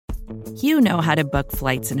You know how to book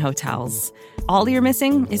flights and hotels. All you're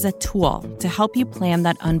missing is a tool to help you plan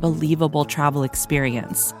that unbelievable travel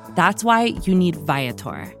experience. That's why you need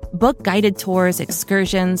Viator. Book guided tours,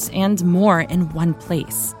 excursions, and more in one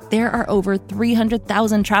place. There are over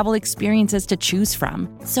 300,000 travel experiences to choose from,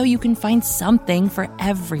 so you can find something for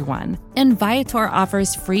everyone. And Viator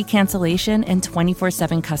offers free cancellation and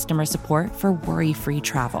 24/7 customer support for worry-free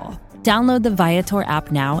travel. Download the Viator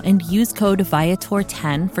app now and use code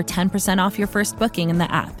Viator10 for 10% off your first booking in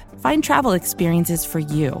the app. Find travel experiences for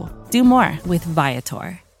you. Do more with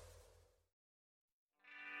Viator.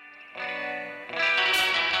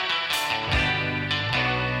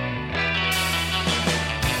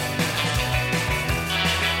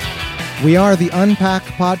 We are the Unpacked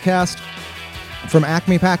Podcast from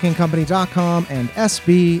AcmePackingCompany.com and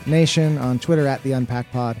SB Nation on Twitter at the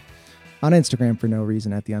Unpacked Pod, on Instagram for no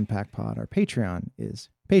reason at the Unpacked Pod. Our Patreon is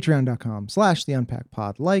patreon.com/the Unpacked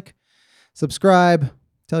Pod. Like, subscribe,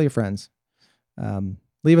 tell your friends.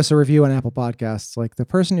 Leave us a review on Apple Podcasts, like the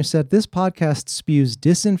person who said this podcast spews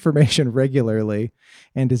disinformation regularly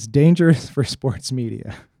and is dangerous for sports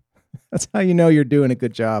media. That's how you know you're doing a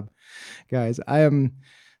good job, guys. I am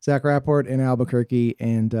Zach Rapport in Albuquerque,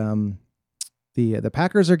 and the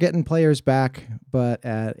Packers are getting players back, but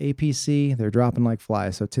at APC, they're dropping like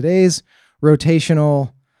flies. So today's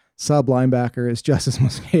rotational sub linebacker is Justice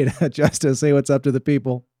Mosqueda. Justice, say what's up to the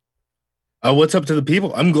people. What's up to the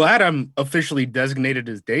people? I'm glad I'm officially designated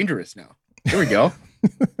as dangerous now. Here we go.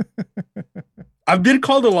 I've been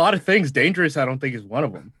called a lot of things. Dangerous, I don't think, is one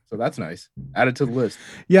of them. So that's nice. Add it to the list.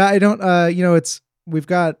 Yeah, I don't, we've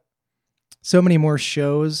got so many more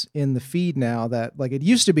shows in the feed now that, like, it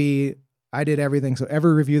used to be I did everything. So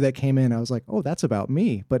every review that came in, I was like, oh, that's about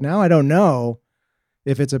me. But now I don't know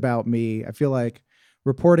if it's about me. I feel like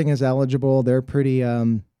reporting is eligible. They're pretty,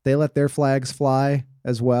 they let their flags fly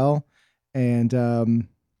as well. And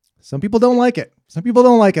some people don't like it. Some people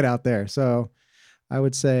don't like it out there. So I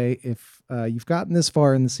would say if you've gotten this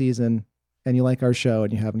far in the season and you like our show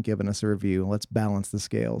and you haven't given us a review, let's balance the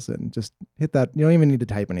scales and just hit that. You don't even need to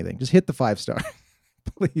type anything. Just hit the 5-star,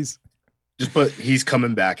 please. Just put, he's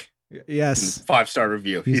coming back. Yes. 5-star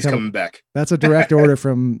review. He's coming back. That's a direct order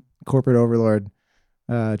from corporate overlord,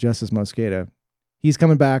 Justice Mosqueda. He's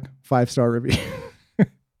coming back. 5-star review.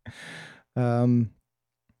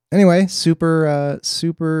 Anyway,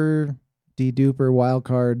 super de-duper wild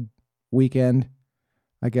card weekend.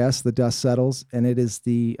 I guess the dust settles, and it is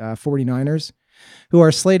the 49ers who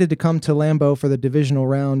are slated to come to Lambeau for the divisional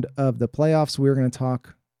round of the playoffs. We're going to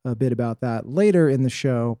talk a bit about that later in the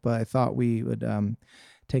show, but I thought we would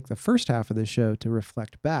take the first half of the show to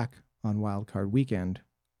reflect back on wild card weekend.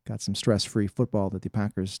 Got some stress-free football that the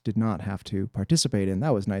Packers did not have to participate in.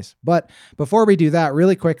 That was nice. But before we do that,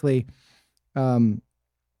 really quickly, I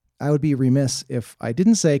would be remiss if I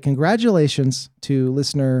didn't say congratulations to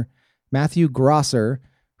listener Matthew Grosser,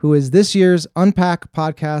 who is this year's Unpack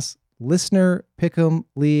Podcast Listener Pick'em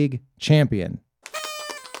League champion.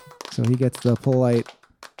 So he gets the polite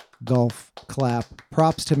golf clap.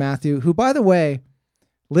 Props to Matthew, who, by the way,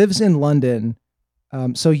 lives in London.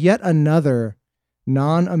 So yet another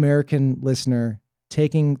non-American listener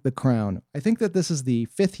taking the crown. I think that this is the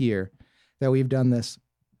 5th year that we've done this.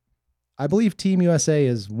 I believe Team USA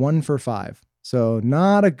is 1 for 5. So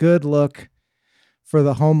not a good look for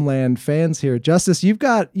the homeland fans here. Justice, you've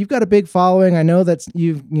got a big following. I know that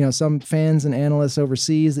you've some fans and analysts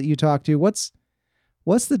overseas that you talk to. What's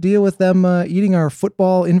the deal with them eating our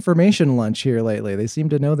football information lunch here lately? They seem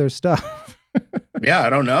to know their stuff. Yeah, I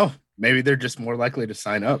don't know. Maybe they're just more likely to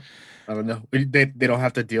sign up. I don't know. They don't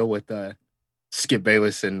have to deal with Skip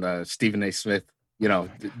Bayless and Stephen A. Smith,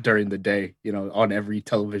 during the day, on every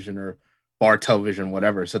television or bar television,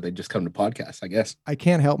 whatever. So they just come to podcasts, I guess. I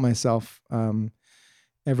can't help myself.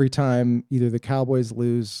 Every time either the Cowboys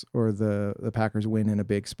lose or the Packers win in a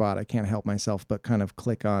big spot, I can't help myself but kind of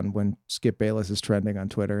click on when Skip Bayless is trending on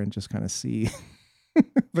Twitter and just kind of see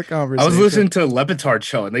the conversation. I was listening to Le Batard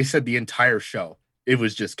show, and they said the entire show, it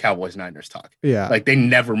was just Cowboys-Niners talk. Yeah. Like, they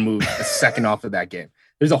never moved a second off of that game.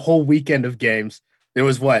 There's a whole weekend of games. There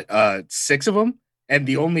was, 6 of them? And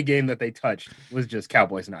the only game that they touched was just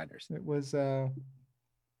Cowboys-Niners. It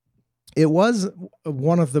was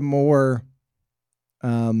one of the more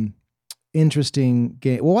interesting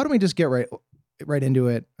game. Well, why don't we just get right into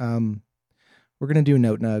it? We're going to do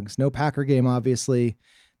note nugs. No Packer game, obviously,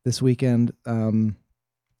 this weekend.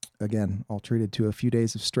 Again, all treated to a few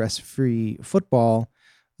days of stress-free football.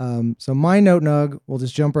 So my note nug, we'll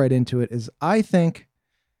just jump right into it, is I think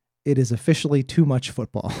it is officially too much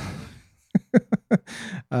football.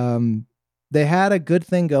 They had a good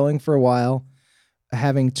thing going for a while.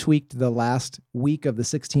 having tweaked the last week of the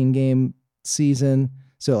 16-game season.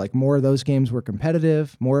 So like more of those games were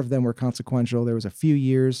competitive, more of them were consequential. There was a few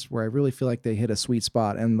years where I really feel like they hit a sweet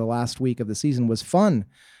spot, and the last week of the season was fun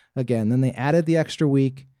again. Then they added the extra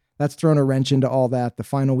week. That's thrown a wrench into all that. The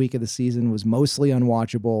final week of the season was mostly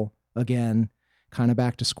unwatchable again, kind of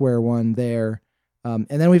back to square one there. And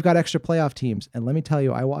then we've got extra playoff teams. And let me tell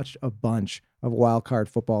you, I watched a bunch of wild card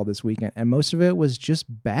football this weekend, and most of it was just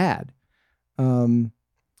bad. I'll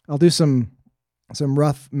do some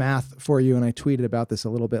rough math for you, and I tweeted about this a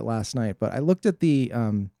little bit last night. But I looked at the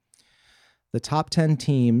top 10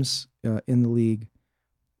 teams in the league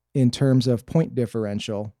in terms of point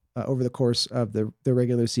differential over the course of the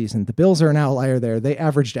regular season. The Bills are an outlier there. They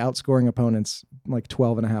averaged outscoring opponents like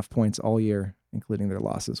 12.5 points all year, including their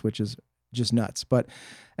losses, which is just nuts. But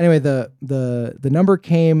anyway, the number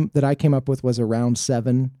that I came up with was around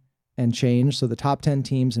 7 and change. So the top 10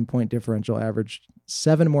 teams in point differential averaged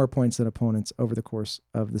 7 more points than opponents over the course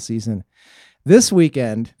of the season. This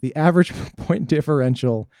weekend, the average point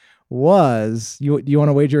differential was, do you want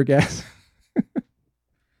to wager a guess?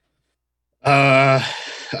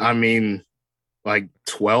 I mean, like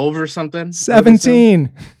 12 or something. 17.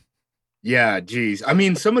 Yeah, geez. I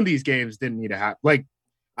mean, some of these games didn't need to happen. Like,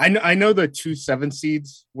 I know the 2 7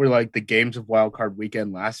 seeds were like the games of Wild Card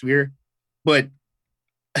Weekend last year, but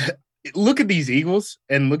look at these Eagles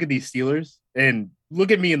and look at these Steelers and look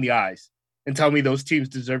at me in the eyes and tell me those teams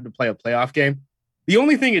deserve to play a playoff game. The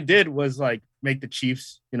only thing it did was like make the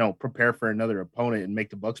Chiefs, prepare for another opponent and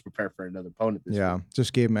make the Bucs prepare for another opponent. This week.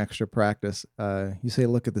 Just gave them extra practice. You say,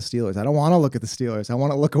 look at the Steelers. I don't want to look at the Steelers. I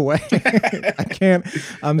want to look away. I can't.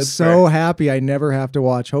 I'm That's so fair. Happy I never have to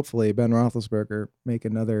watch, hopefully, Ben Roethlisberger make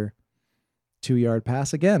another 2-yard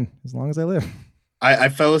pass again, as long as I live. I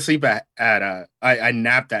fell asleep I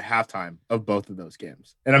napped at halftime of both of those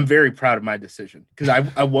games. And I'm very proud of my decision because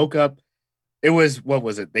I woke up. It was, what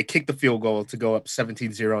was it? They kicked the field goal to go up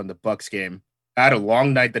 17-0 in the Bucs game. I had a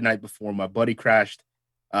long night the night before. My buddy crashed,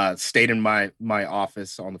 stayed in my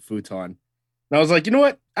office on the futon. And I was like, you know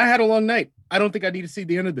what? I had a long night. I don't think I need to see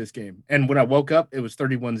the end of this game. And when I woke up, it was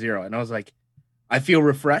 31-0. And I was like, I feel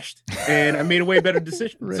refreshed and I made a way better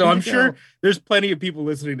decision. So I'm sure there's plenty of people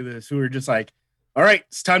listening to this who are just like, all right,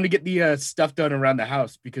 it's time to get the stuff done around the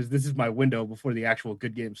house because this is my window before the actual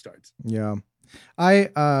good game starts. Yeah. I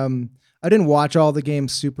didn't watch all the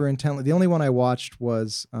games super intently. The only one I watched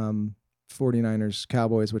was 49ers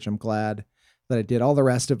Cowboys, which I'm glad that I did. All the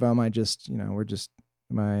rest of them, I just, we're just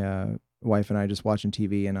my wife and I just watching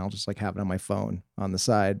TV, and I'll just like have it on my phone on the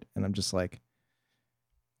side, and I'm just like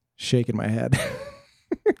shaking my head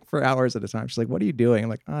for hours at a time. She's like, "What are you doing?" I'm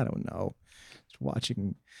like, "I don't know." Just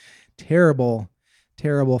watching terrible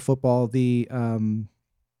football. The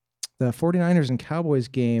 49ers and Cowboys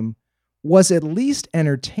game was at least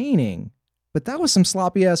entertaining, but that was some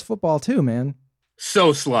sloppy ass football too, man.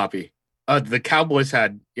 So sloppy. The Cowboys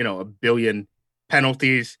had, a billion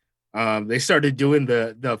penalties. They started doing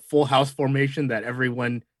the full house formation that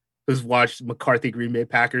everyone who's watched McCarthy Green Bay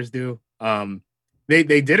Packers do. They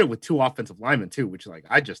did it with 2 offensive linemen too, which like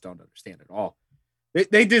I just don't understand at all.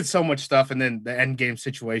 They did so much stuff, and then the end game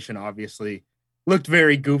situation obviously looked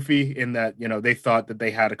very goofy in that, they thought that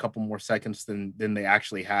they had a couple more seconds than they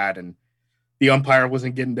actually had, and the umpire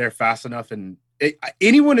wasn't getting there fast enough. And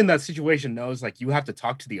anyone in that situation knows, like, you have to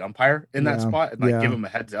talk to the umpire in that spot and like give him a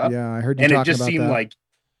heads up. Yeah, I heard you and talking it just about seemed that. like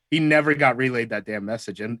he never got relayed that damn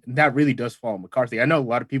message, and that really does fall on McCarthy. I know a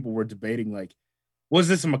lot of people were debating, like, was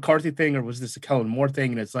this a McCarthy thing or was this a Kellen Moore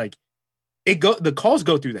thing? And it's like, the calls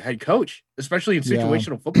go through the head coach, especially in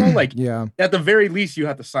situational football. Like, at the very least, you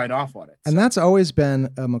have to sign off on it. And that's always been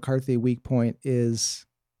a McCarthy weak point, is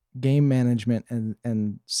game management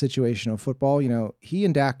and situational football. He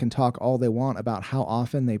and Dak can talk all they want about how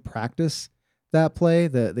often they practice that play,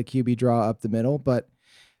 the QB draw up the middle, but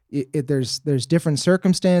there's different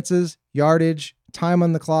circumstances, yardage, time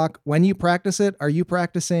on the clock. When you practice it, are you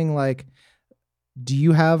practicing like, do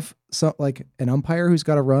you have like an umpire who's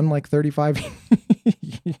got to run like 35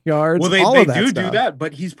 yards? Well, they do that,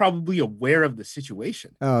 but he's probably aware of the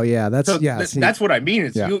situation. Oh yeah. That's what I mean.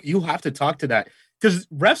 Is you have to talk to that, because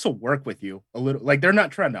refs will work with you a little. Like, they're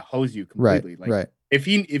not trying to hose you completely. Right. If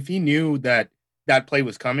he knew that play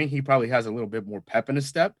was coming, he probably has a little bit more pep in his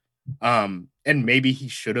step. And maybe he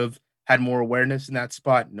should have had more awareness in that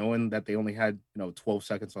spot, knowing that they only had 12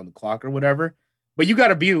 seconds on the clock or whatever. But you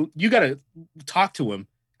got to talk to him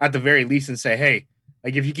at the very least and say, hey,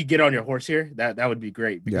 like, if you could get on your horse here, that would be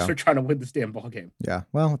great, because we're trying to win this damn ball game. Yeah.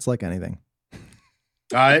 Well, it's like anything.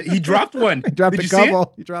 He dropped one. He dropped a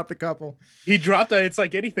couple. He dropped a couple. He dropped a, it's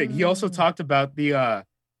like anything. He also talked about the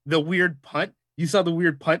weird punt You saw the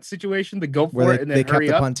weird punt situation, the go for Where it and they then kept hurry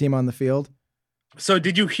the up. punt team on the field. So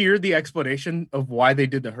did you hear the explanation of why they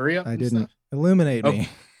did the hurry up? I and didn't. stuff? Illuminate me.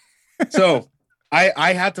 So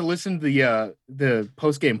I had to listen to the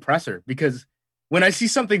post game presser because when I see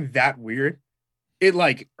something that weird, it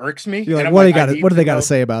like irks me. You're and like, I'm what like, do they got to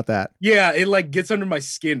say about that? Yeah, it like gets under my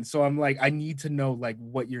skin. So I'm like, I need to know like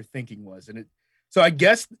what your thinking was. So I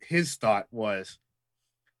guess his thought was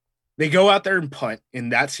they go out there and punt in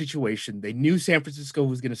that situation. They knew San Francisco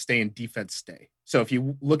was going to stay in defense stay. So if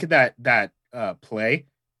you look at that play,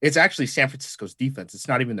 it's actually San Francisco's defense. It's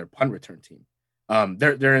not even their punt return team.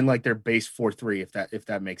 They're in like their base 4-3, if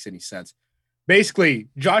that makes any sense. Basically,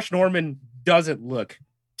 Josh Norman doesn't look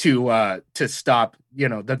to stop,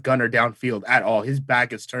 the gunner downfield at all. His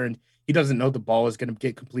back is turned. He doesn't know the ball is going to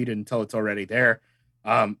get completed until it's already there.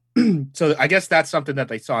 So I guess that's something that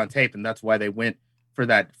they saw on tape, and that's why they went for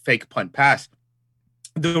that fake punt pass.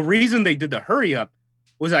 The reason they did the hurry up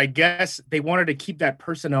was, I guess, they wanted to keep that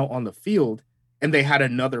personnel on the field, and they had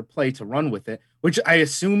another play to run with it, which I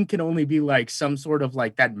assume can only be like some sort of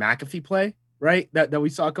like that McAfee play, right? That we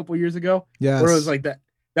saw a couple years ago, Yes. where it was like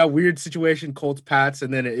that weird situation, Colts Pats,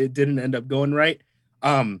 and then it didn't end up going right.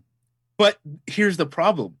 But here's the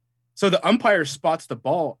problem. So the umpire spots the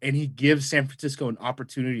ball, and he gives San Francisco an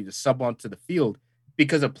opportunity to sub onto the field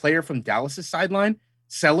because a player from Dallas's sideline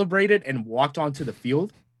celebrated and walked onto the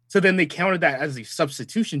field. So then they counted that as a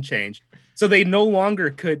substitution change. So they no longer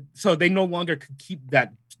could keep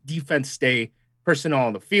that defense stay personnel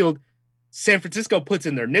on the field. San Francisco puts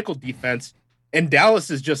in their nickel defense, and Dallas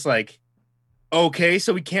is just like, okay,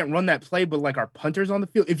 so we can't run that play, but like our punter's on the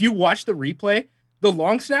field. If you watch the replay, the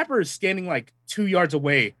long snapper is standing like 2 yards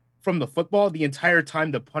away from the football the entire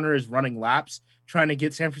time the punter is running laps trying to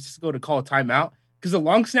get San Francisco to call a timeout, because the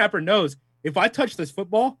long snapper knows, if I touch this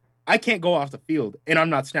football, I can't go off the field, and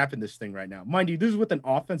I'm not snapping this thing right now. Mind you, this is with an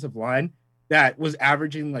offensive line that was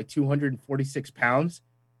averaging like 246 pounds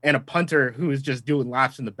and a punter who is just doing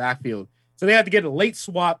laps in the backfield. So they had to get a late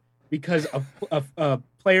swap because of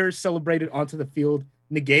players celebrated onto the field,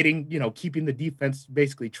 negating, keeping the defense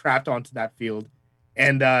basically trapped onto that field.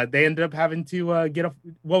 And they ended up having to get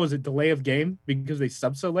a, delay of game because they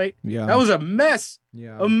subbed so late. Yeah. That was a mess.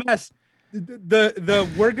 Yeah. A mess. The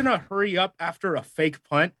we're going to hurry up after a fake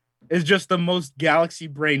punt is just the most galaxy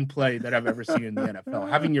brain play that I've ever seen in the NFL.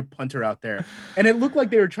 Having your punter out there. And it looked like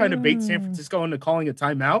they were trying to bait San Francisco into calling a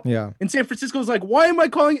timeout. Yeah. And San Francisco's like, why am I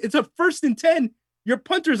calling? It's a 1st and 10. Your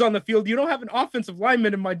punter's on the field. You don't have an offensive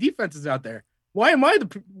lineman, and my defense is out there. Why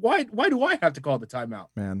do I have to call the timeout?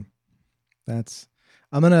 Man,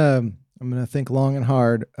 I'm gonna think long and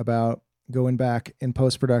hard about going back in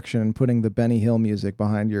post-production and putting the Benny Hill music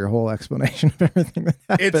behind your whole explanation of everything that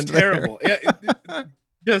happened. It's terrible.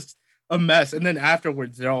 Just a mess. And then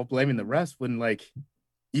afterwards, they're all blaming the refs when, like,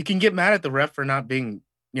 you can get mad at the ref for not being,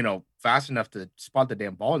 fast enough to spot the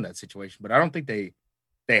damn ball in that situation. But I don't think they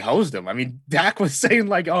hosed him. I mean, Dak was saying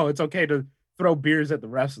like, oh, it's okay to throw beers at the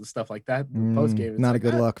refs and stuff like that in the post game. Not a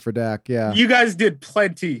good look for Dak. Yeah. You guys did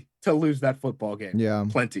plenty to lose that football game. Yeah.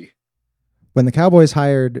 Plenty. When the Cowboys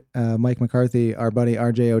hired Mike McCarthy, our buddy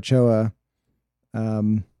RJ Ochoa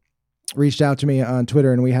reached out to me on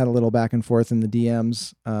Twitter, and we had a little back and forth in the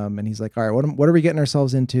DMs. And he's like, all right, what are we getting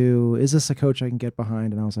ourselves into? Is this a coach I can get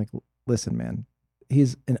behind? And I was like, listen, man,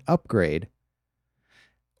 he's an upgrade.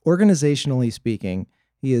 Organizationally speaking,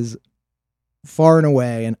 he is far and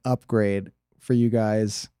away an upgrade for you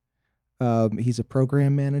guys. He's a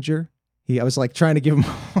program manager. I was like trying to give him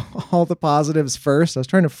all the positives first. I was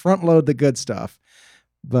trying to front load the good stuff,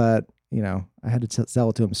 but I had to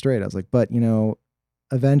sell it to him straight. I was like, but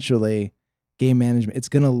eventually game management, it's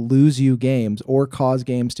going to lose you games or cause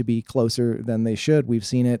games to be closer than they should. We've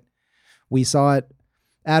seen it. We saw it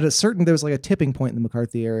at there was like a tipping point in the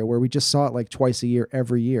McCarthy area where we just saw it like twice a year,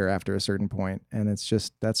 every year after a certain point. And that's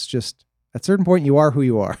just at a certain point, you are who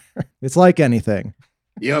you are. It's like anything.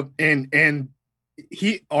 Yep. And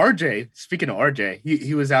RJ, speaking of RJ,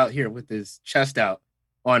 he was out here with his chest out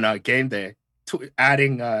on game day,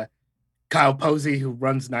 adding Kyle Posey, who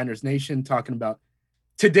runs Niners Nation, talking about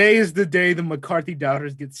today is the day the McCarthy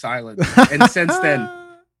doubters get silenced. And since then,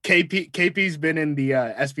 KP's been in the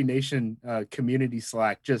SB Nation community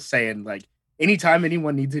Slack, just saying like, anytime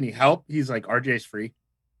anyone needs any help, he's like, RJ's free.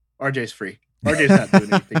 RJ's free. RJ's not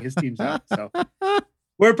doing anything. His team's out. So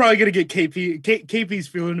we're probably going to get KP. KP's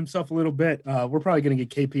feeling himself a little bit. We're probably going to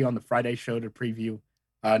get KP on the Friday show to preview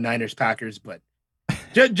Niners Packers, but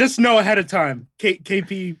just know ahead of time,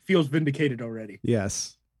 KP feels vindicated already.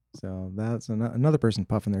 Yes. So that's another person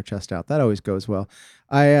puffing their chest out. That always goes well.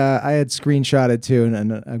 I had screenshotted too,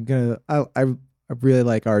 and I'm gonna. I I really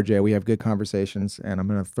like RJ. We have good conversations, and I'm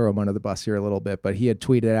going to throw him under the bus here a little bit. But he had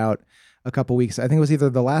tweeted out a couple weeks, I think it was either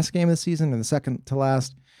the last game of the season or the second to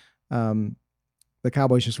last. The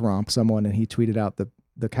Cowboys just romped someone, and he tweeted out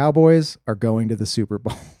the Cowboys are going to the Super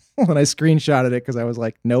Bowl. And I screenshotted it because I was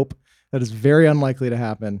like, nope, that is very unlikely to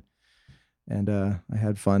happen. And I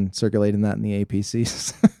had fun circulating that in the APC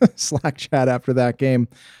Slack chat after that game.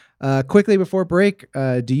 Quickly before break,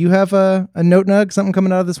 do you have a note nug, something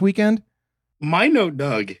coming out of this weekend? My note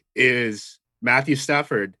nug is Matthew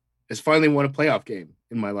Stafford has finally won a playoff game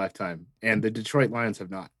in my lifetime, and the Detroit Lions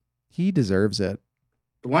have not. He deserves it.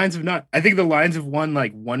 The Lions have not. I think the Lions have won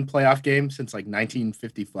like one playoff game since like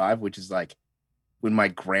 1955, which is like when my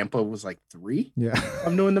grandpa was like 3. Yeah.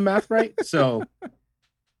 I'm doing the math right. So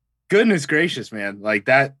goodness gracious, man. Like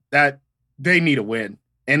that they need a win.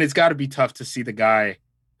 And it's got to be tough to see the guy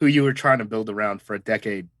who you were trying to build around for a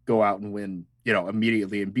decade go out and win,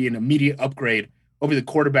 immediately and be an immediate upgrade over the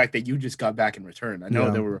quarterback that you just got back in return. I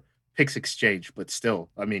know there were picks exchanged, but still,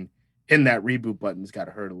 I mean, hitting that reboot button's got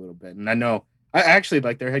to hurt a little bit. And I know I actually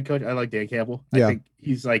like their head coach. I like Dan Campbell. I think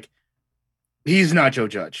he's not Joe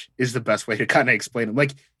Judge is the best way to kind of explain him.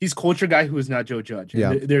 Like he's culture guy who is not Joe Judge.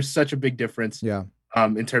 Yeah. There's such a big difference. Yeah.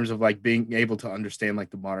 In terms of like being able to understand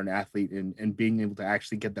like the modern athlete and being able to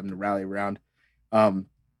actually get them to rally around.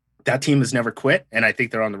 That team has never quit, and I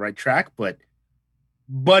think they're on the right track. But,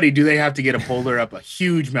 buddy, do they have to get a boulder up a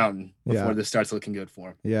huge mountain before this starts looking good for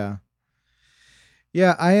them? Yeah.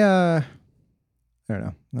 Yeah, I don't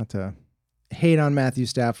know. Not to hate on Matthew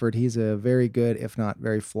Stafford. He's a very good, if not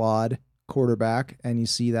very flawed quarterback, and you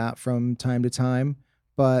see that from time to time.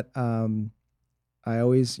 But I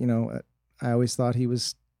always thought he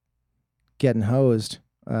was getting hosed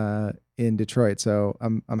in Detroit. So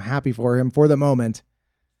I'm happy for him for the moment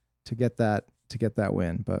to get that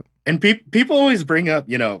win. But people always bring up,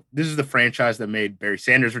 this is the franchise that made Barry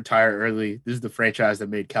Sanders retire early. This is the franchise that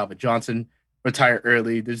made Calvin Johnson retire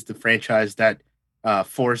early. This is the franchise that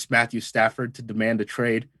forced Matthew Stafford to demand a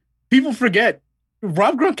trade. People forget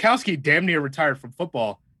Rob Gronkowski damn near retired from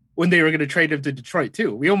football when they were going to trade him to Detroit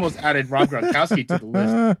too. We almost added Rob Gronkowski to the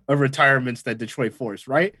list of retirements that Detroit forced,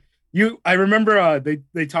 right? I remember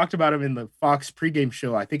they talked about him in the Fox pregame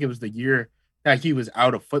show. I think it was the year that he was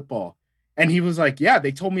out of football. And he was like, yeah,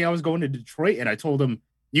 they told me I was going to Detroit. And I told him,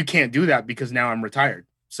 you can't do that because now I'm retired.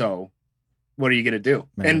 So what are you going to do?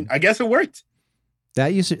 Man. And I guess it worked.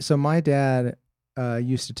 So my dad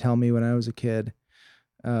used to tell me when I was a kid,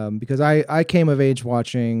 because I came of age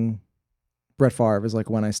watching Brett Favre is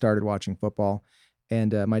like when I started watching football.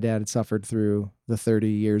 And my dad had suffered through the 30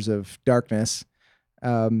 years of darkness.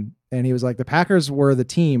 And he was like, the Packers were the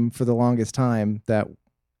team for the longest time that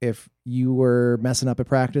if you were messing up at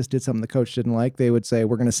practice, did something the coach didn't like, they would say,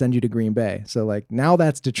 we're going to send you to Green Bay. So like now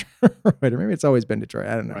that's Detroit, or maybe it's always been Detroit.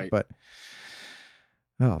 I don't know, but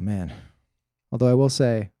oh man. Although I will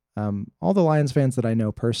say, all the Lions fans that I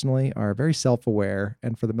know personally are very self-aware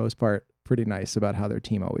and for the most part, pretty nice about how their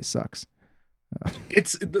team always sucks.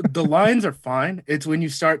 It's the Lions are fine. It's when you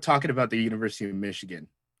start talking about the University of Michigan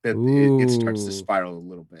that it starts to spiral a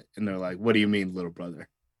little bit. And they're like, what do you mean, little brother?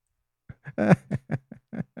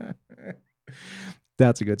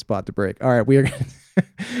 That's a good spot to break. All right, we're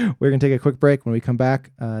gonna take a quick break. When we come back,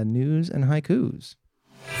 news and haikus.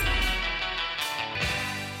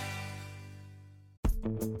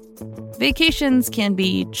 Vacations can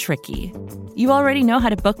be tricky. You already know how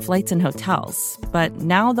to book flights and hotels, but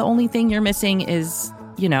now the only thing you're missing is,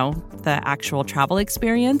 the actual travel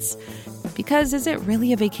experience. Because is it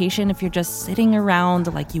really a vacation if you're just sitting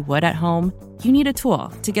around like you would at home? You need a tool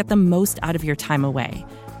to get the most out of your time away.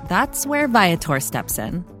 That's where Viator steps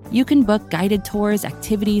in. You can book guided tours,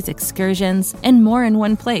 activities, excursions, and more in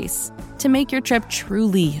one place to make your trip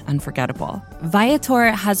truly unforgettable.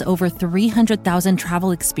 Viator has over 300,000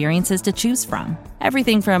 travel experiences to choose from.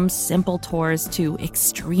 Everything from simple tours to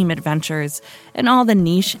extreme adventures and all the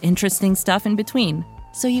niche, interesting stuff in between.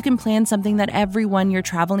 So you can plan something that everyone you're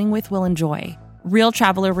traveling with will enjoy. Real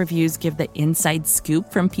traveler reviews give the inside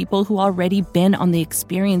scoop from people who already been on the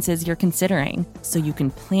experiences you're considering, so you can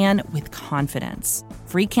plan with confidence.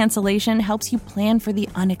 Free cancellation helps you plan for the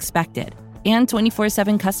unexpected. And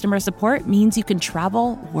 24/7 customer support means you can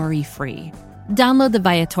travel worry-free. Download the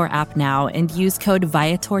Viator app now and use code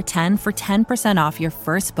Viator10 for 10% off your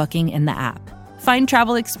first booking in the app. Find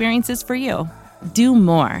travel experiences for you. Do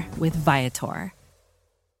more with Viator.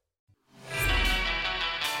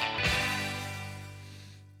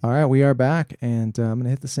 All right, we are back, and I'm going to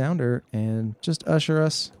hit the sounder and just usher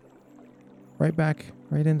us right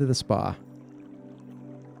into the spa.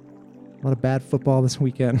 A lot of bad football this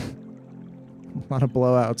weekend. A lot of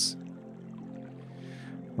blowouts.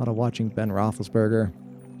 lot of watching Ben Roethlisberger.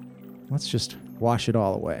 Let's just wash it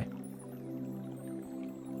all away.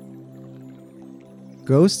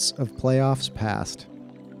 Ghosts of playoffs past.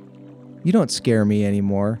 You don't scare me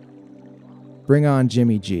anymore. Bring on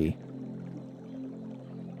Jimmy G.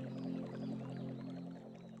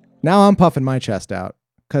 Now I'm puffing my chest out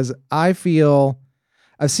because I feel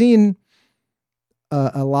I've seen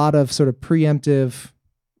a lot of sort of preemptive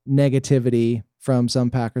negativity from some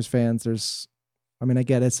Packers fans. I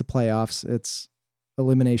get it's the playoffs. It's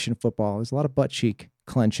elimination football. There's a lot of butt cheek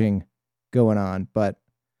clenching going on, but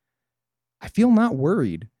I feel not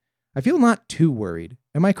worried. I feel not too worried.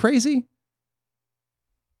 Am I crazy?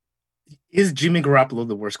 Is Jimmy Garoppolo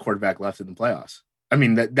the worst quarterback left in the playoffs? I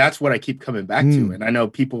mean, that's what I keep coming back to. And I know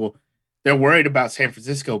people, they're worried about San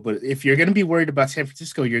Francisco, but if you're going to be worried about San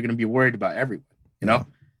Francisco, you're going to be worried about everyone. You know,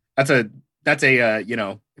 that's a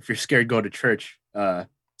if you're scared, go to church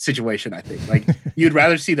situation. I think like you'd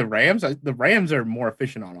rather see the Rams. The Rams are more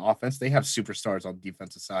efficient on offense. They have superstars on the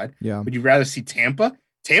defensive side. Yeah. But you'd rather see Tampa.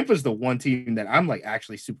 Tampa's the one team that I'm like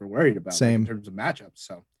actually super worried about in terms of matchups.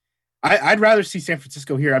 So I'd rather see San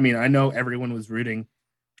Francisco here. I mean, I know everyone was rooting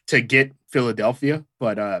to get Philadelphia,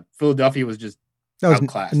 but Philadelphia was just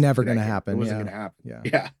outclassed. Never going to happen. It wasn't going to happen.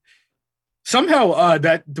 Yeah. Somehow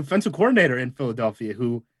that defensive coordinator in Philadelphia,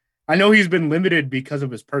 who I know he's been limited because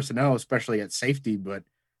of his personnel, especially at safety, but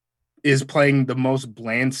is playing the most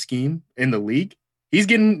bland scheme in the league. He's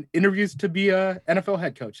getting interviews to be a NFL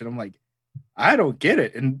head coach. And I'm like, I don't get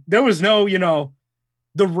it. And there was no,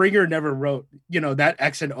 the Ringer never wrote, that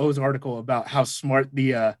X and O's article about how smart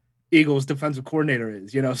the Eagles defensive coordinator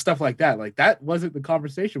is, stuff like that. Like that wasn't the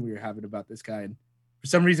conversation we were having about this guy. And for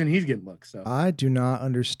some reason he's getting looks. So I do not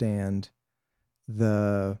understand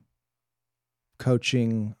the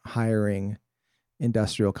coaching, hiring,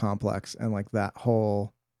 industrial complex and like that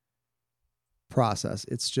whole process.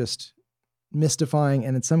 It's just mystifying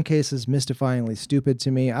and in some cases mystifyingly stupid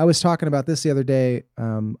to me. I was talking about this the other day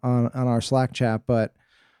on our Slack chat, but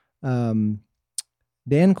Dan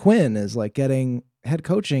Quinn is like getting head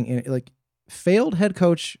coaching and like failed head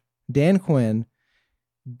coach Dan Quinn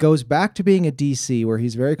goes back to being a DC where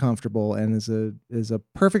he's very comfortable and is a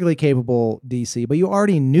perfectly capable DC, but you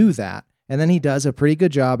already knew that. And then he does a pretty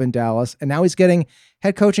good job in Dallas. And now he's getting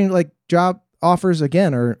head coaching, like job offers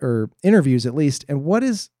again, or interviews at least. And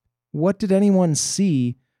what did anyone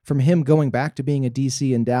see from him going back to being a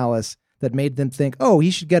DC in Dallas that made them think, oh, he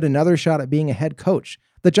should get another shot at being a head coach?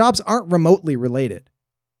 The jobs aren't remotely related.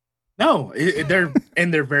 No,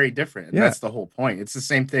 they're very different. And that's the whole point. It's the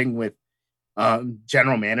same thing with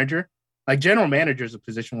general manager. Like general manager is a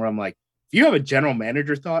position where I'm like, if you have a general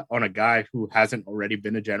manager thought on a guy who hasn't already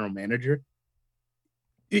been a general manager,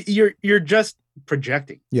 you're just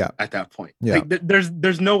projecting. At that point. Like,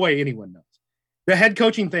 there's no way anyone knows. The head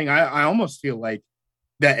coaching thing, I almost feel like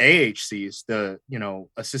the AHCs, the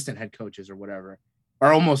assistant head coaches or whatever,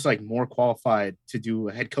 are almost like more qualified to do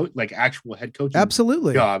a head coach, like actual head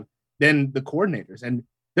coaching job than the coordinators. And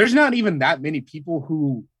there's not even that many people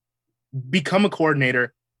who become a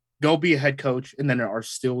coordinator, go be a head coach, and then are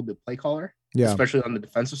still the play caller, especially on the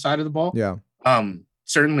defensive side of the ball.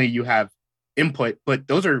 Certainly you have input, but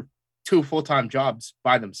those are two full-time jobs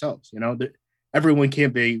by themselves. Everyone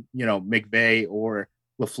can't be, McVay or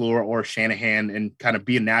LaFleur or Shanahan and kind of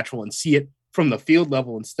be a natural and see it from the field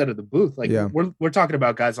level instead of the booth. Like we're talking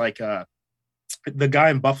about guys like the guy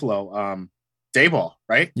in Buffalo, Dayball,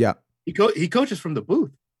 right? Yeah. He coaches from the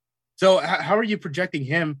booth. So how are you projecting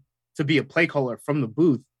him to be a play caller from the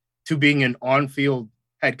booth to being an on-field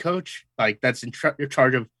head coach? Like that's in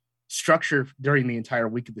charge of structure during the entire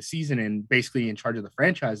week of the season and basically in charge of the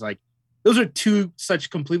franchise. Like those are two such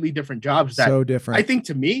completely different jobs that so different. I think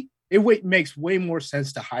to me, it makes way more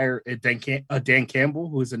sense to hire a Dan Campbell,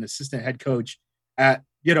 who is an assistant head coach at,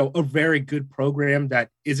 a very good program that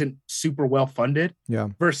isn't super well funded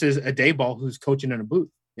versus a Dayball who's coaching in a booth,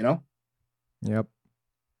 Yep.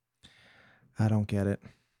 I don't get it.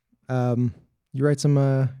 You write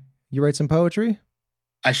some poetry?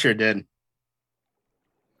 I sure did.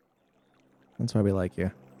 That's why we like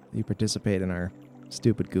you. You participate in our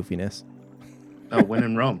stupid goofiness. Oh, when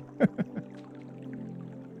in Rome.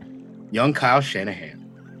 Young Kyle Shanahan.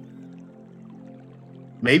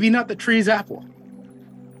 Maybe not the tree's apple.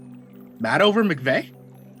 Matt over McVay?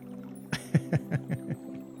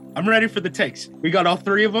 I'm ready for the takes. We got all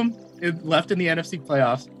three of them left in the NFC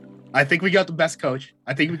playoffs. I think we got the best coach.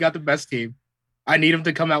 I think we got the best team. I need him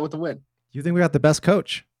to come out with a win. You think we got the best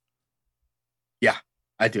coach? Yeah,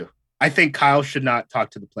 I do. I think Kyle should not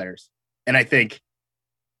talk to the players. And I think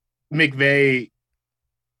McVay's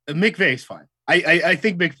fine. I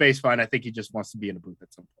think McVay's fine. I think he just wants to be in a booth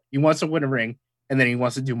at some point. He wants to win a ring, and then he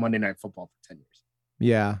wants to do Monday Night Football for 10 years.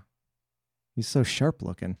 Yeah. He's so sharp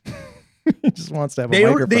looking. He just wants to have a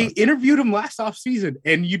microphone. They interviewed him last offseason,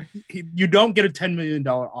 and you don't get a $10 million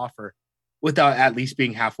offer without at least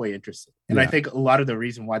being halfway interested. And I think a lot of the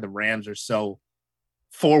reason why the Rams are so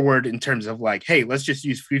forward in terms of like, hey, let's just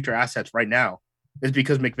use future assets right now is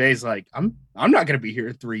because McVay's like, I'm not going to be here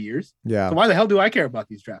in 3 years. Yeah. So why the hell do I care about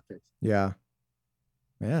these draft picks? Yeah.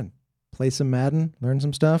 Man, play some Madden, learn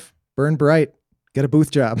some stuff, burn bright, get a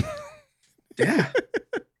booth job. Yeah.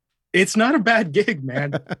 It's not a bad gig,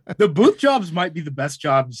 man. The booth jobs might be the best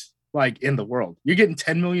jobs like in the world. You're getting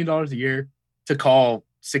 $10 million a year to call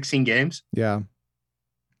 16 games. Yeah.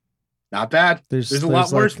 Not bad. There's a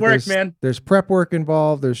lot worse work, man. There's prep work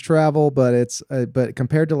involved. There's travel, but it's but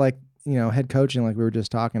compared to like, head coaching, like we were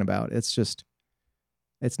just talking about, it's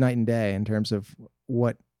night and day in terms of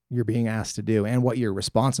what you're being asked to do and what you're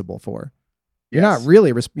responsible for. You're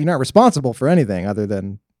not responsible for anything other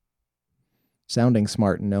than sounding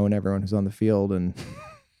smart and knowing everyone who's on the field. And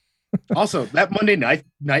also that Monday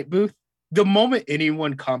night booth, the moment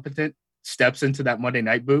anyone competent steps into that Monday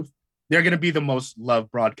night booth, they're going to be the most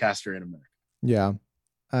loved broadcaster in America. Yeah.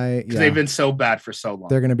 Because they've been so bad for so long.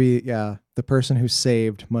 They're going to be, the person who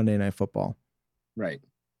saved Monday Night Football. Right.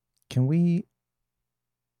 Can we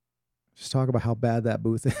just talk about how bad that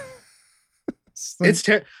booth is? It's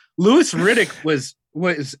Louis Riddick was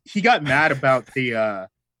he got mad about the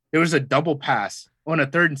there was a double pass on a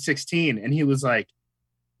 3rd and 16, and he was like,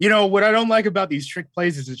 what I don't like about these trick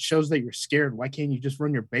plays is it shows that you're scared. Why can't you just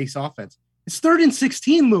run your base offense? It's 3rd and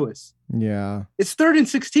 16, Louis. Yeah. It's 3rd and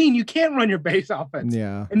 16. You can't run your base offense.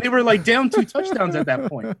 Yeah. And they were like down 2 touchdowns at that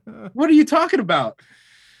point. What are you talking about?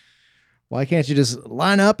 Why can't you just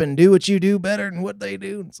line up and do what you do better than what they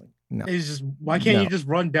do? It's like, no. It's just, why can't you just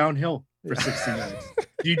run downhill for 60 minutes?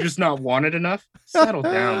 Do you just not want it enough? Settle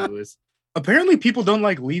down, Louis. Apparently people don't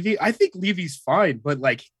like Levy. I think Levy's fine, but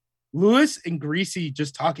like Louis and Greasy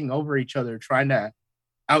just talking over each other, trying to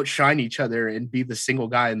outshine each other and be the single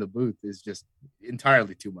guy in the booth is just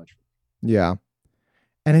entirely too much. Yeah.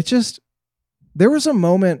 And there was a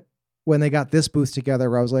moment when they got this booth together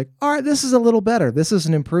where I was like, all right, this is a little better. This is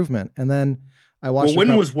an improvement. And then I watched. Well,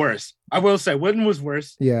 Witten was worse. I will say Witten was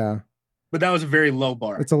worse. Yeah. But that was a very low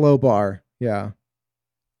bar. It's a low bar. Yeah.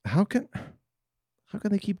 How can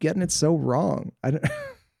they keep getting it so wrong? I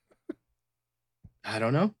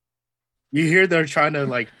don't know. You hear they're trying to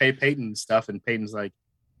like pay Peyton and stuff, and Peyton's like,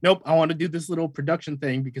 nope, I want to do this little production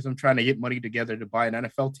thing because I'm trying to get money together to buy an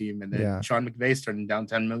NFL team. And then Sean McVay's turning down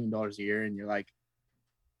 $10 million a year. And you're like,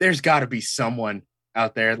 there's got to be someone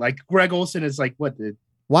out there. Like Greg Olsen is like,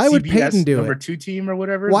 why would Peyton do number 2 team or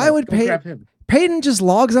whatever? Why like, would Peyton just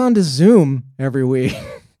logs on to Zoom every week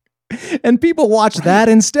and people watch that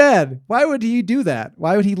instead? Why would he do that?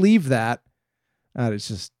 Why would he leave that? It's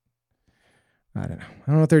just, I don't know. I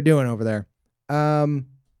don't know what they're doing over there.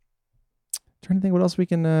 Trying to think what else we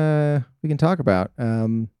can talk about.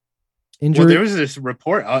 Injury. Well, there was this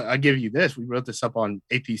report. I'll give you this. We wrote this up on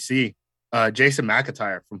APC. Jason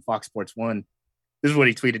McIntyre from Fox Sports 1. This is what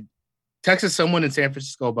he tweeted. Texted someone in San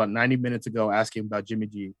Francisco about 90 minutes ago asking about Jimmy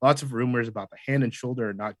G. Lots of rumors about the hand and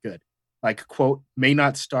shoulder are not good. Like, quote, may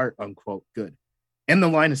not start, unquote, good. And the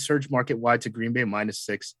line is surge market wide to Green Bay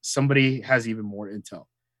 -6. Somebody has even more intel.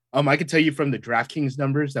 I can tell you from the DraftKings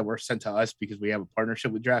numbers that were sent to us because we have a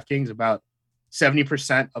partnership with DraftKings, about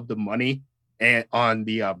 70% of the money on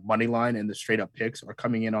the money line and the straight up picks are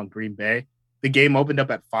coming in on Green Bay. The game opened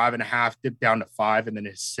up at 5.5, dipped down to 5, and then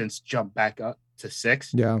has since jumped back up to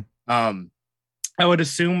 6. Yeah. I would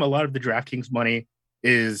assume a lot of the DraftKings money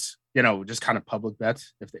is, just kind of public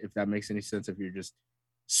bets, if that makes any sense, if you're just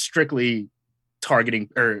strictly targeting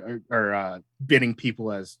or bidding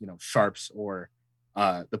people as, sharps or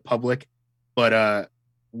the public. But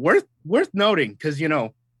worth noting, because,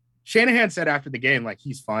 Shanahan said after the game, like,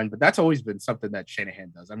 he's fine, but that's always been something that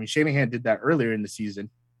Shanahan does. I mean, Shanahan did that earlier in the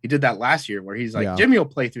season. He did that last year where he's like, Jimmy will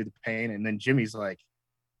play through the pain. And then Jimmy's like,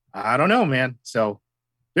 I don't know, man. So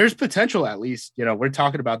there's potential, at least. We're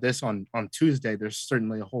talking about this on Tuesday. There's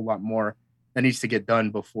certainly a whole lot more that needs to get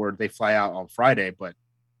done before they fly out on Friday. But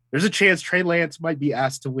there's a chance Trey Lance might be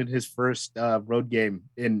asked to win his first road game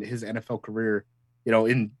in his NFL career,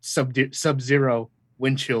 in sub-zero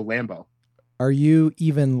wind chill Lambeau. Are you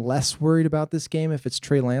even less worried about this game if it's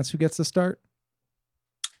Trey Lance who gets the start?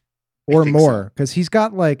 Or more? Because he's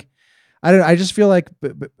got I just feel like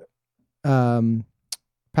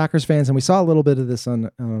Packers fans, and we saw a little bit of this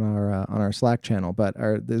on our Slack channel, but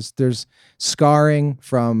there's scarring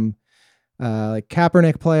from like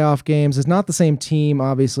Kaepernick playoff games. It's not the same team,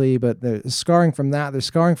 obviously, but they're scarring from that. They're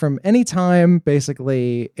scarring from any time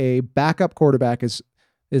basically a backup quarterback is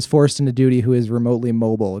forced into duty who is remotely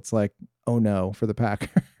mobile. It's like, oh no, for the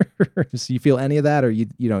Packers. You feel any of that, or you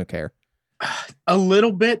don't care? A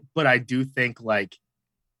little bit, but I do think like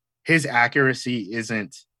his accuracy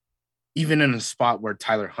isn't even in a spot where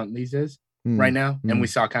Tyler Huntley's is right now. And we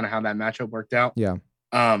saw kind of how that matchup worked out. Yeah.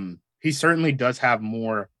 He certainly does have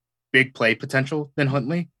more big play potential than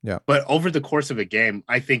Huntley. Yeah. But over the course of a game,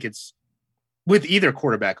 I think it's with either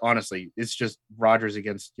quarterback, honestly, it's just Rodgers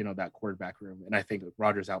against, that quarterback room. And I think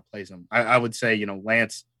Rodgers outplays him. I would say,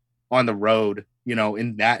 Lance on the road,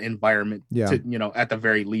 in that environment, at the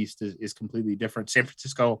very least is completely different. San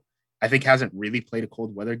Francisco, I think, hasn't really played a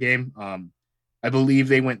cold weather game. I believe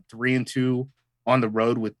they went 3-2 on the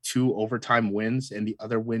road with 2 overtime wins, and the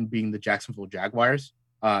other win being the Jacksonville Jaguars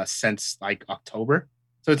since like October.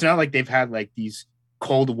 So it's not like they've had like these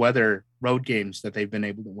cold weather road games that they've been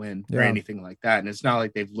able to win or anything like that. And it's not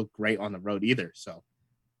like they've looked great on the road either. So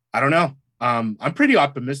I don't know. I'm pretty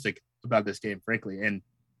optimistic about this game, frankly. And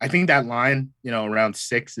I think that line, around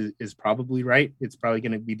 6 is probably right. It's probably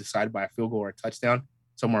going to be decided by a field goal or a touchdown,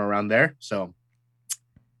 somewhere around there. So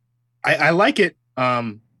I like it.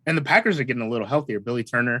 And the Packers are getting a little healthier. Billy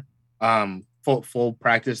Turner, full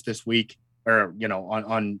practice this week, or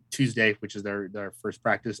on Tuesday, which is their first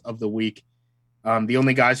practice of the week. The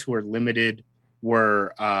only guys who are limited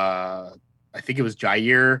were I think it was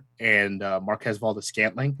Jair and Marquez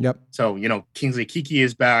Valdes-Scantling. Yep. So Kingsley Keke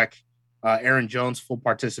is back. Aaron Jones, full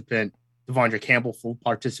participant. Devondre Campbell, full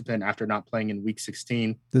participant after not playing in Week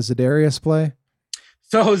 16. Does Za'Darius play?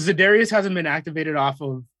 So Za'Darius hasn't been activated off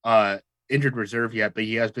of injured reserve yet, but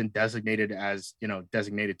he has been designated as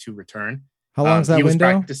designated to return. How long is that he window?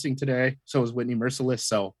 He was practicing today. So was Whitney Merciless.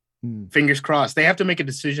 So fingers crossed. They have to make a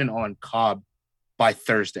decision on Cobb by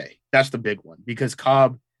Thursday. That's the big one, because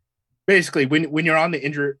Cobb, basically, when you're on the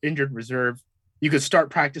injured reserve, you could start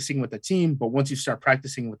practicing with the team, but once you start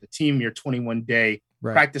practicing with the team, your 21-day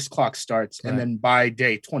practice clock starts, and then by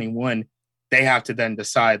day 21, they have to then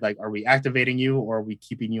decide, like, are we activating you or are we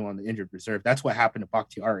keeping you on the injured reserve? That's what happened to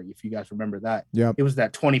Bakhtiari, if you guys remember that. Yeah, it was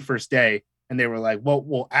that 21st day, and they were like, well,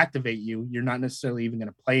 we'll activate you. You're not necessarily even going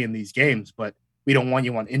to play in these games, but we don't want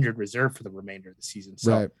you on injured reserve for the remainder of the season.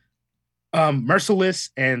 So Merciless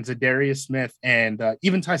and Za'Darius Smith and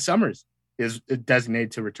even Ty Summers is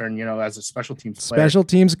designated to return, as a special teams player. Special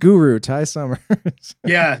teams guru, Ty Summers.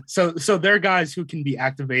 Yeah. So they're guys who can be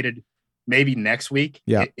activated maybe next week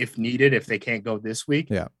if needed, if they can't go this week.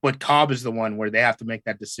 Yeah. But Cobb is the one where they have to make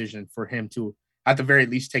that decision for him to, at the very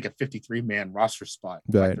least, take a 53-man roster spot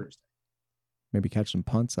by Thursday. Maybe catch some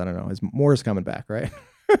punts. I don't know. Moore's coming back, right?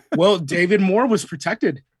 Well, David Moore was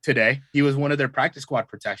protected today. He was one of their practice squad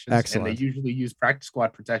protections. Excellent. And they usually use practice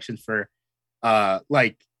squad protections for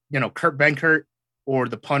Kurt Benkert or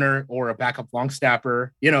the punter or a backup long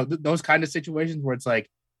snapper, those kind of situations where it's like,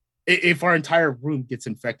 if our entire room gets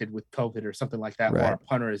infected with COVID or something like that, or our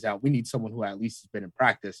punter is out, we need someone who at least has been in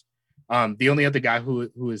practice. The only other guy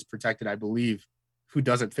who is protected, I believe, who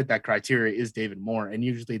doesn't fit that criteria is David Moore. And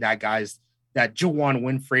usually that guy's that Juwan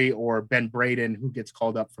Winfrey or Ben Braden who gets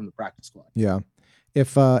called up from the practice squad. Yeah.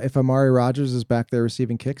 If Amari Rodgers is back there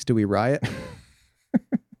receiving kicks, do we riot?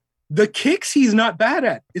 The kicks he's not bad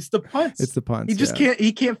at. It's the punts. It's the punts. He just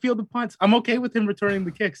can't feel the punts. I'm okay with him returning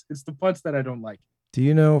the kicks. It's the punts that I don't like. Do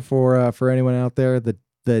you know for anyone out there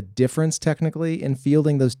the difference technically in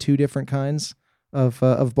fielding those two different kinds of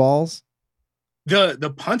balls?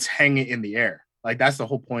 The punts hang in the air. Like that's the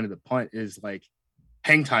whole point of the punt is like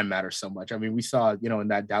hang time matters so much. I mean, we saw, in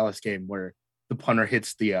that Dallas game where the punter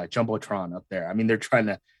hits the Jumbotron up there. I mean, they're trying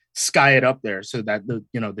to sky it up there so that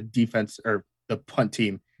the defense or the punt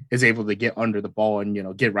team is able to get under the ball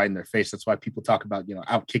and, get right in their face. That's why people talk about,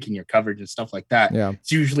 out kicking your coverage and stuff like that. Yeah.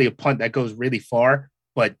 It's usually a punt that goes really far,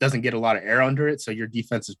 but doesn't get a lot of air under it. So your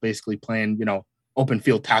defense is basically playing, open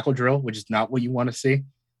field tackle drill, which is not what you want to see.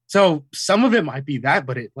 So some of it might be that,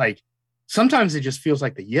 but sometimes it just feels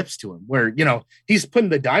like the yips to him where, he's putting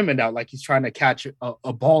the diamond out like he's trying to catch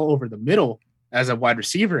a ball over the middle as a wide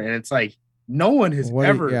receiver. And it's like, no one has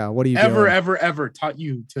ever taught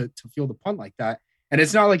you to field a punt like that. And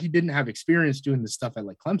it's not like he didn't have experience doing this stuff at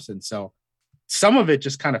like Clemson. So some of it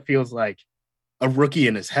just kind of feels like a rookie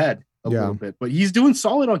in his head a little bit, but he's doing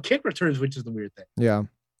solid on kick returns, which is the weird thing. Yeah.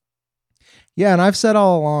 Yeah. And I've said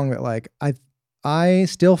all along that like, I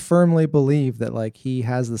still firmly believe that like he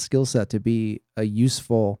has the skill set to be a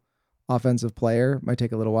useful offensive player. Might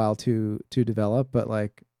take a little while to develop, but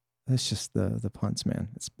like it's just the punts, man.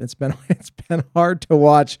 It's been hard to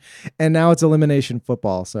watch, and now it's elimination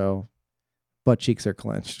football. So butt cheeks are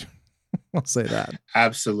clenched. I'll say that.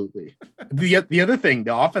 Absolutely. The other thing,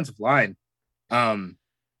 the offensive line,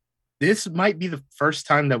 this might be the first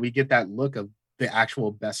time that we get that look of the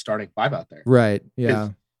actual best starting five out there. Right. Yeah.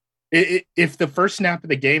 If the first snap of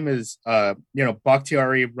the game is,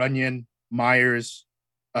 Bakhtiari, Runyon, Myers,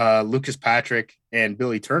 Lucas Patrick, and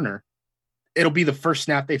Billy Turner, it'll be the first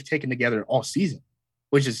snap they've taken together all season,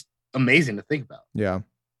 which is amazing to think about. Yeah.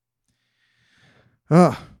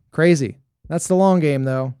 Oh, crazy. That's the long game,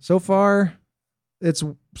 though. So far, it's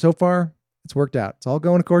worked out. It's all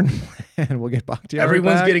going according to plan. We'll get Bakhtiari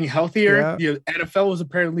Everyone's back. getting healthier. Yeah. The NFL was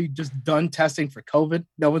apparently just done testing for COVID.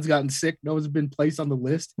 No one's gotten sick. No one's been placed on the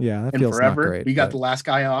list. Yeah, that in feels forever. not great. We got the last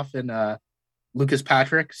guy off in Lucas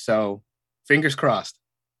Patrick. So fingers crossed.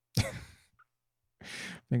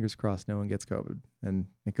 Fingers crossed no one gets COVID and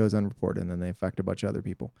it goes unreported and then they affect a bunch of other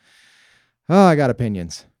people. Oh, I got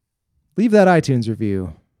opinions. Leave that iTunes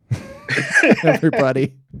review.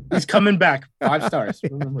 Everybody. He's coming back. 5 stars.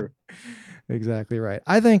 Remember. Exactly right.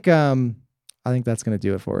 I think that's gonna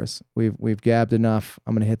do it for us. We've gabbed enough.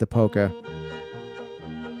 I'm gonna hit the polka.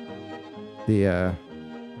 The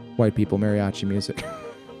white people mariachi music.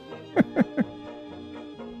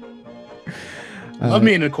 Love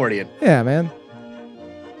me an accordion. Yeah, man.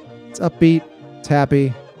 It's upbeat, it's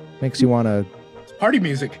happy, makes you want It's party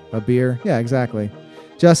music. a beer. Yeah, exactly.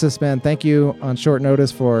 Justice, man, thank you on short notice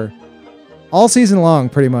for all season long,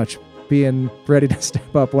 pretty much, being ready to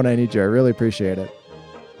step up when I need you. I really appreciate it.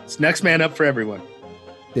 It's next man up for everyone.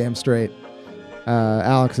 Damn straight.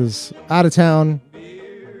 Alex is out of town.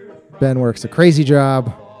 Ben works a crazy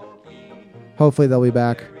job. Hopefully they'll be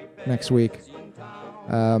back next week.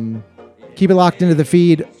 Keep it locked into the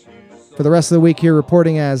feed for the rest of the week here,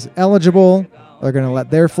 reporting as eligible. They're going to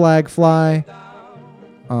let their flag fly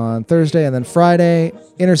on Thursday and then Friday.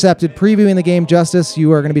 Intercepted previewing the game. Justice,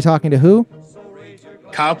 you are going to be talking to who?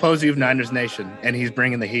 Kyle Posey of Niners Nation, and he's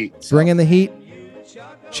bringing the heat. So. Bringing the heat.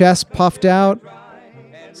 Chest puffed out.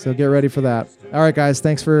 So get ready for that. All right, guys.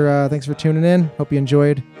 Thanks for tuning in. Hope you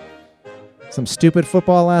enjoyed some stupid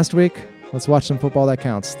football last week. Let's watch some football that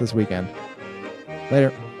counts this weekend.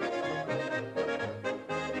 Later.